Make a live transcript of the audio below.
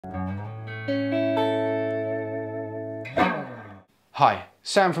Hi,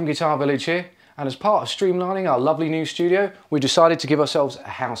 Sam from Guitar Village here, and as part of streamlining our lovely new studio, we decided to give ourselves a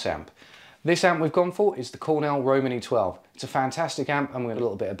house amp. This amp we've gone for is the Cornell Romany 12. It's a fantastic amp and we're going to a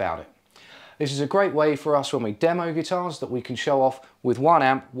little bit about it. This is a great way for us when we demo guitars that we can show off with one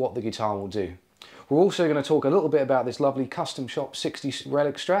amp what the guitar will do. We're also going to talk a little bit about this lovely custom shop 60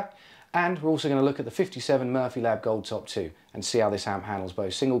 Relic Strat, and we're also going to look at the 57 Murphy Lab Gold Top 2 and see how this amp handles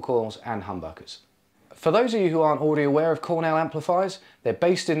both single coils and humbuckers. For those of you who aren't already aware of Cornell amplifiers, they're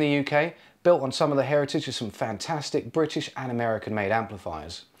based in the UK, built on some of the heritage of some fantastic British and American made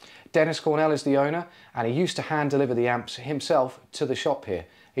amplifiers. Dennis Cornell is the owner, and he used to hand deliver the amps himself to the shop here.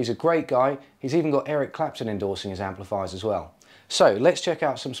 He's a great guy. He's even got Eric Clapton endorsing his amplifiers as well. So let's check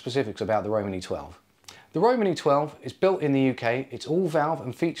out some specifics about the Romany 12. The Romany 12 is built in the UK, it's all valve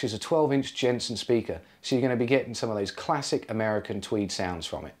and features a 12-inch Gibson speaker, so you're going to be getting some of those classic American tweed sounds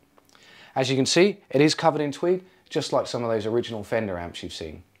from it. As you can see, it is covered in tweed, just like some of those original Fender amps you've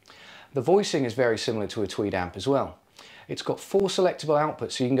seen. The voicing is very similar to a tweed amp as well. It's got 4 selectable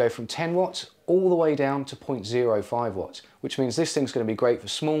outputs, so you can go from 10 watts all the way down to 0.05 watts, which means this thing's going to be great for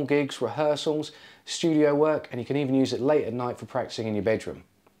small gigs, rehearsals, studio work, and you can even use it late at night for practicing in your bedroom.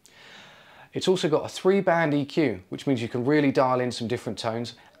 It's also got a 3-band EQ, which means you can really dial in some different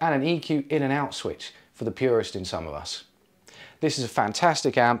tones, and an EQ in and out switch for the purist in some of us. This is a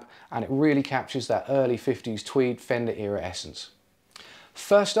fantastic amp, and it really captures that early 50s tweed Fender era essence.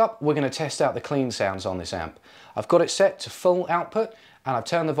 First up, we're going to test out the clean sounds on this amp. I've got it set to full output, and I've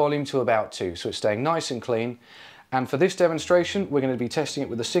turned the volume to about 2, so it's staying nice and clean. And for this demonstration, we're going to be testing it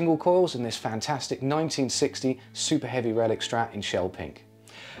with the single coils in this fantastic 1960 super heavy Relic Strat in shell pink.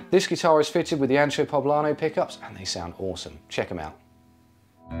 This guitar is fitted with the Ancho Poblano pickups, and they sound awesome. Check them out.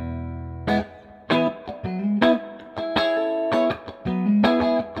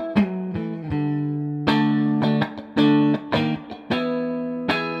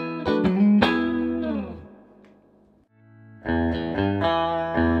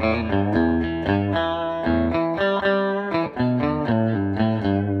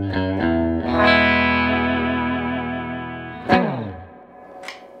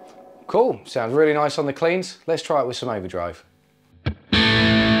 Cool, sounds really nice on the cleans. Let's try it with some overdrive.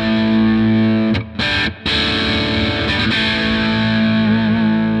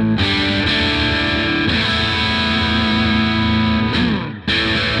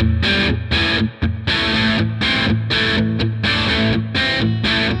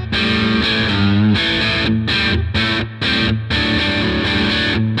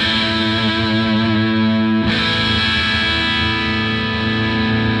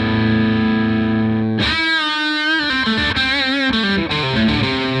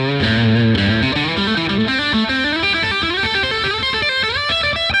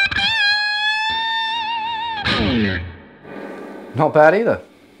 Not bad either.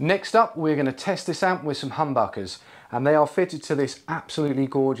 Next up, we're going to test this amp with some humbuckers, and they are fitted to this absolutely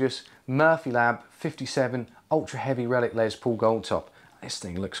gorgeous Murphy Lab 57 Ultra Heavy Relic Les Paul Gold Top. This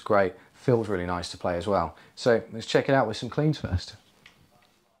thing looks great, feels really nice to play as well. So let's check it out with some cleans first.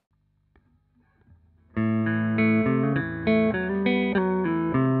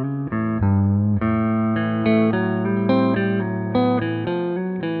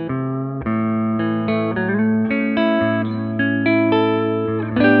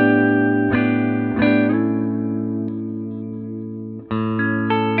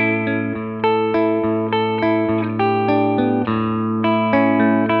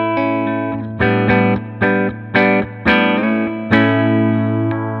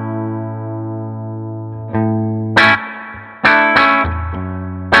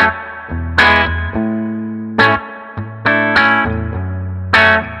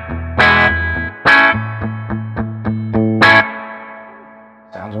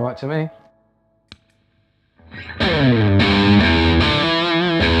 Sounds alright to me.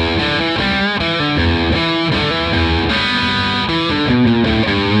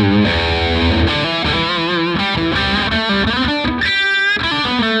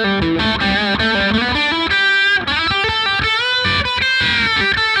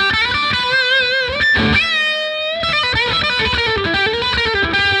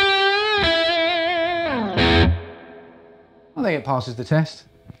 I think it passes the test.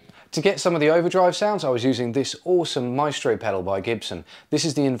 To get some of the overdrive sounds, I was using this awesome Maestro pedal by Gibson. This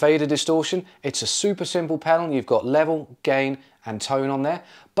is the Invader Distortion. It's a super simple pedal. You've got level, gain, and tone on there,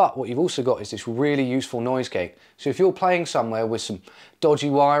 but what you've also got is this really useful noise gate. So if you're playing somewhere with some dodgy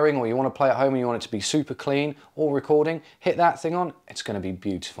wiring, or you want to play at home and you want it to be super clean, or recording, hit that thing on, it's going to be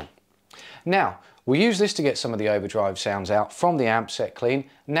beautiful. Now, We use this to get some of the overdrive sounds out from the amp set clean.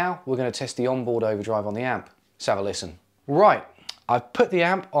 Now we're going to test the onboard overdrive on the amp. Let's have a listen. Right, I've put the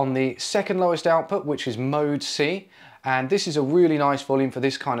amp on the second lowest output, which is mode C. And this is a really nice volume for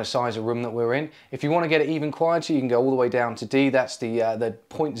this kind of size of room that we're in. If you want to get it even quieter, you can go all the way down to D. That's the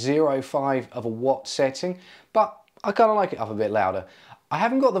 0.05 of a watt setting, but I kind of like it up a bit louder. I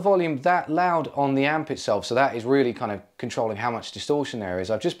haven't got the volume that loud on the amp itself, so that is really kind of controlling how much distortion there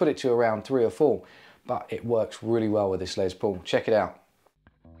is. I've just put it to around 3 or 4, but it works really well with this Les Paul. Check it out.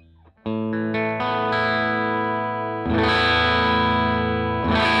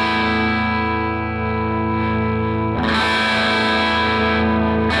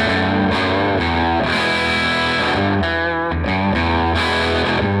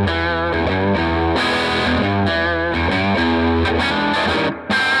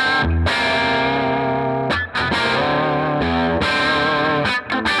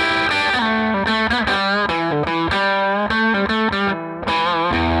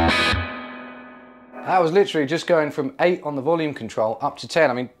 That was literally just going from 8 on the volume control up to 10.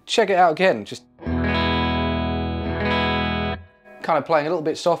 I mean, check it out again. Just kind of playing a little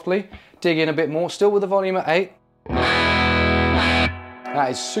bit softly, dig in a bit more, still with the volume at 8. That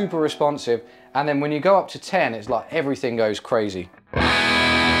is super responsive. And then when you go up to 10, it's like everything goes crazy.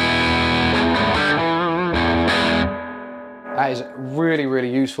 That is really,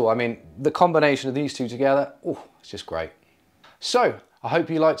 really useful. I mean, the combination of these two together, oh, it's just great. So, I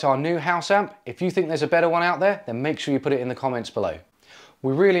hope you liked our new house amp. If you think there's a better one out there, then make sure you put it in the comments below.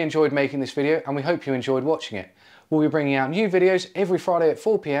 We really enjoyed making this video and we hope you enjoyed watching it. We'll be bringing out new videos every Friday at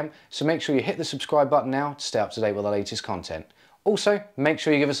 4 PM, so make sure you hit the subscribe button now to stay up to date with the latest content. Also, make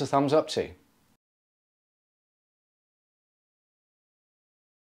sure you give us a thumbs up too.